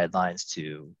Service guidelines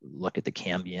to look at the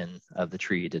cambium of the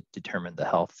tree to determine the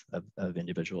health of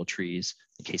individual trees.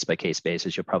 On a case-by-case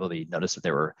basis, you'll probably notice that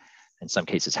there were, in some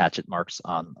cases, hatchet marks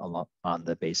on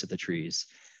the base of the trees,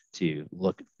 to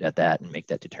look at that and make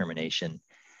that determination.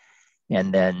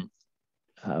 And then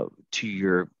to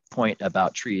your point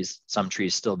about trees, some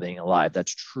trees still being alive,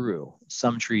 that's true.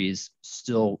 Some trees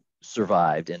still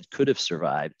survived and could have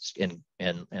survived and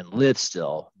lived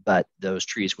still, but those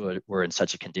trees were in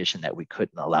such a condition that we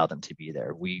couldn't allow them to be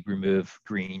there. We remove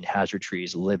green hazard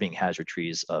trees, living hazard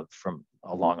trees from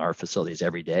along our facilities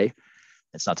every day.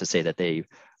 It's not to say that they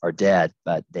are dead,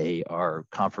 but they are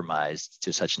compromised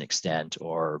to such an extent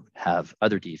or have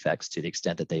other defects to the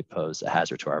extent that they pose a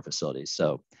hazard to our facilities.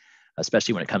 So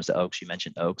especially when it comes to oaks, you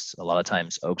mentioned oaks, a lot of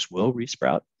times oaks will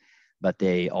resprout, but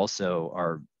they also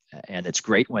are, and it's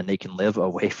great when they can live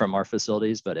away from our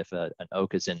facilities, but if an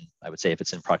oak is I would say if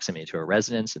it's in proximity to a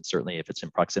residence, and certainly if it's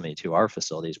in proximity to our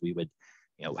facilities, we would,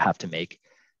 you know, have to make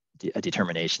a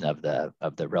determination of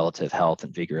the relative health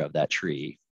and vigor of that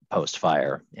tree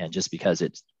post-fire. And just because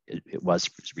it was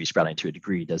resprouting to a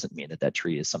degree doesn't mean that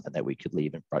tree is something that we could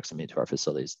leave in proximity to our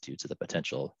facilities due to the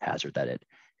potential hazard that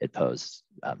it posed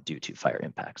due to fire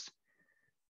impacts.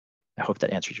 I hope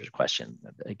that answers your question.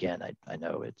 Again, I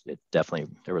know it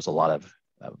definitely, there was a lot of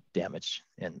damage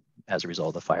as a result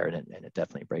of the fire, and it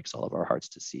definitely breaks all of our hearts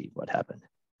to see what happened.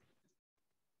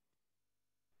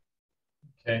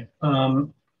 Okay.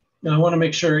 I want to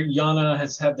make sure Yana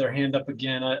has had their hand up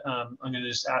again. I'm going to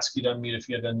just ask you to unmute if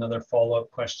you have another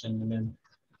follow-up question, and then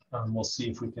we'll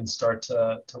see if we can start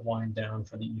to wind down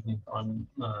for the evening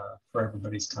for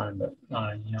everybody's time. But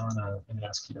Yana, I'm going to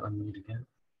ask you to unmute again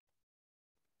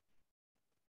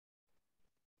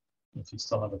if you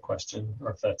still have a question,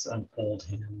 or if that's an old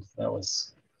hand that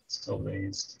was still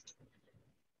raised.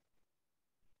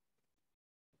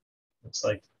 Looks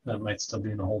like that might still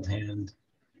be an old hand.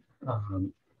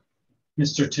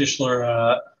 Mr.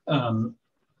 Tischler,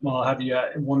 well, I'll have you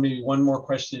maybe one more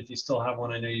question if you still have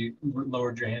one. I know you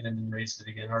lowered your hand and then raised it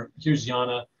again. Or here's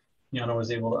Yana. Yana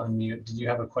was able to unmute. Did you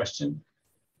have a question?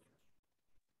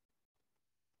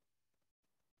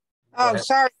 Oh,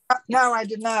 sorry. No, I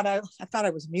did not. I thought I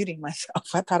was muting myself.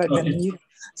 I thought I'd been muted.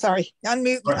 Sorry.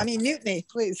 Unmute. Right. I mean, mute me,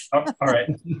 please. All right.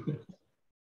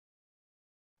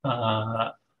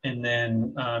 And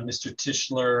then Mr.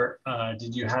 Tischler,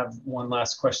 did you have one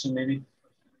last question maybe?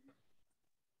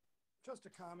 Just a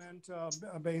comment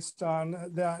based on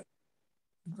that,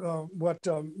 what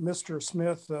Mr.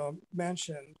 Smith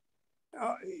mentioned.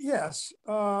 Yes,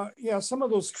 yeah, some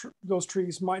of those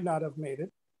trees might not have made it,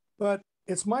 but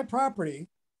it's my property,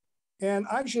 and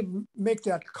I should make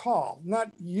that call,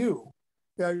 not you.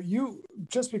 You,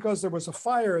 just because there was a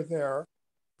fire there,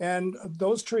 and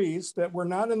those trees that were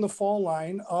not in the fall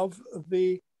line of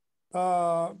the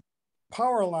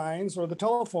power lines or the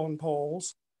telephone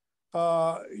poles,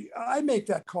 I make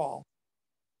that call.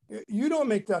 You don't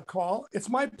make that call. It's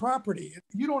my property.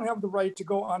 You don't have the right to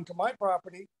go onto my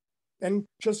property and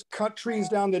just cut trees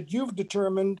down that you've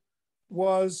determined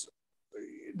were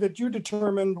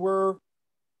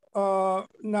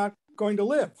not going to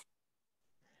live.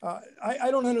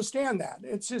 I don't understand that.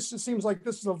 It seems like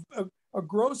this is a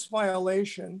gross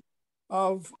violation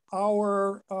of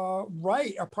our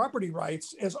property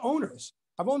rights as owners.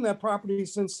 I've owned that property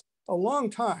since a long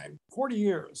time, 40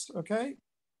 years, okay?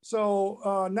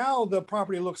 So now the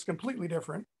property looks completely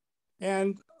different,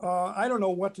 and I don't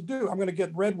know what to do. I'm gonna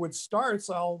get redwood starts,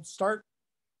 I'll start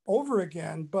over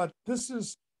again, but this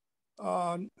was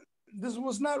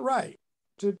not right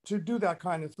to do that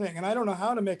kind of thing. And I don't know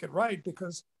how to make it right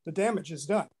because the damage is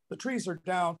done. The trees are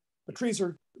down,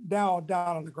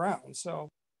 down on the ground. So,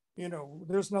 you know,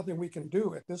 there's nothing we can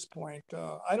do at this point.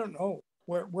 I don't know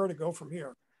where to go from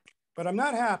here, but I'm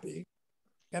not happy.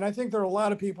 And I think there are a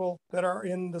lot of people that are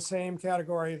in the same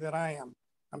category that I am.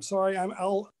 I'm sorry,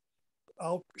 I'll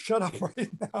shut up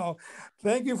right now.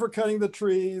 Thank you for cutting the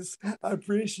trees. I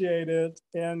appreciate it.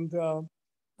 And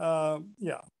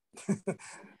yeah.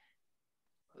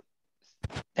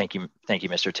 Thank you,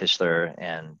 Mr. Tischler.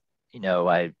 And you know,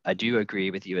 I do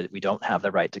agree with you that we don't have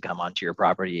the right to come onto your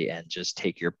property and just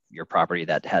take your property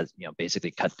that has, you know,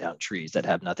 basically cut down trees that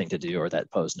have nothing to do or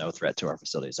that pose no threat to our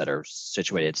facilities, that are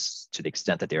situated to the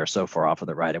extent that they are so far off of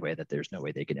the right of way that there's no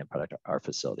way they can impact our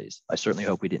facilities. I certainly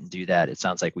hope we didn't do that. It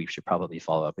sounds like we should probably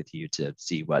follow up with you to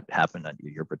see what happened on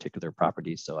your particular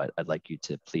property. So I'd like you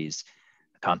to please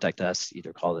contact us,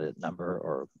 either call the number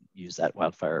or use that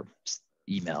wildfire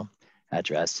email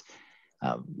address.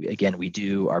 Again, we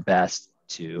do our best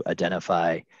to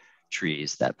identify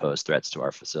trees that pose threats to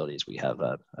our facilities. We have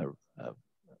a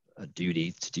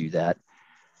duty to do that.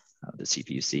 The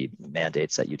CPUC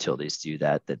mandates that utilities do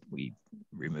that, that we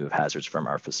remove hazards from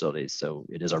our facilities. So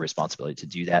it is our responsibility to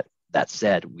do that. That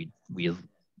said, we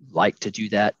like to do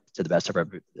that to the best of our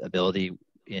ability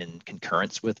in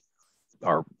concurrence with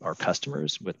our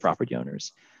customers, with property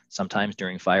owners. Sometimes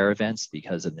during fire events,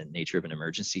 because of the nature of an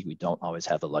emergency, we don't always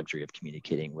have the luxury of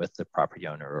communicating with the property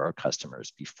owner or our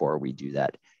customers before we do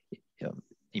that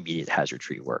immediate hazard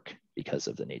tree work because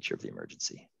of the nature of the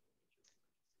emergency.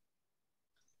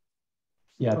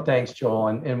 Yeah, thanks, Joel,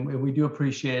 and we do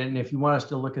appreciate it. And if you want us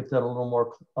to look at that a little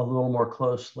more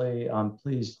closely,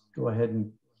 please go ahead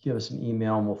and give us an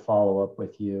email, and we'll follow up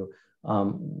with you.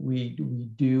 We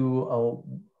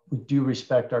do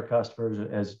respect our customers,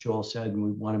 as Joel said, and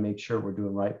we want to make sure we're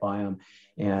doing right by them.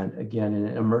 And again, in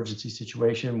an emergency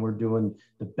situation, we're doing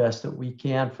the best that we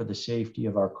can for the safety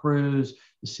of our crews,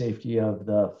 the safety of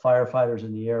the firefighters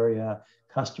in the area,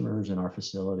 customers in our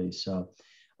facilities. So,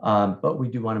 but we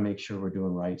do want to make sure we're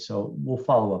doing right. So we'll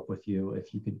follow up with you.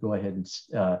 If you could go ahead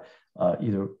and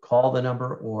either call the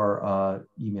number or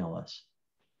email us.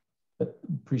 But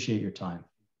appreciate your time.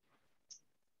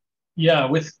 Yeah,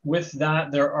 with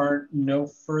that, there are no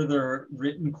further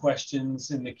written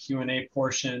questions in the Q&A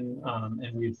portion,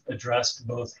 and we've addressed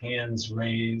both hands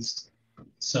raised.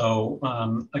 So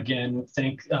again,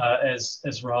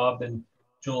 as Rob and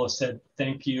Joel have said,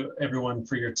 thank you everyone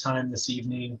for your time this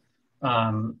evening.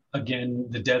 Again,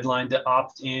 the deadline to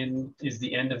opt in is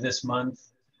the end of this month.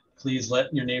 Please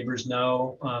let your neighbors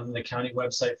know. The county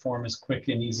website form is quick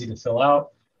and easy to fill out.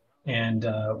 And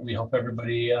we hope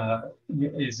everybody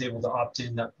is able to opt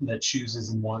in that chooses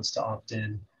and wants to opt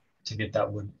in to get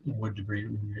that wood debris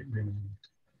removed.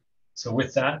 So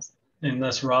with that,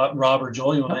 unless Rob or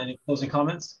Joel, you want any closing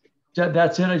comments?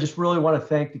 That's it. I just really want to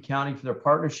thank the county for their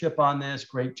partnership on this.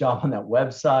 Great job on that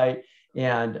website.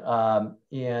 And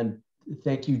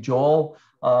thank you, Joel,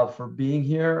 for being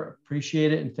here.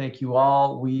 Appreciate it. And thank you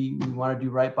all. We want to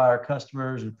do right by our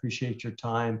customers and appreciate your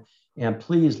time. And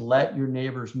please let your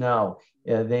neighbors know.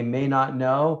 They may not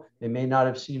know, they may not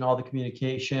have seen all the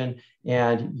communication,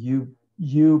 and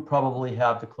you probably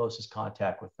have the closest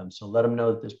contact with them. So let them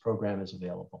know that this program is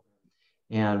available.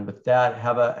 And with that,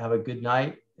 have a good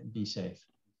night and be safe.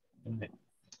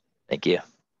 Thank you.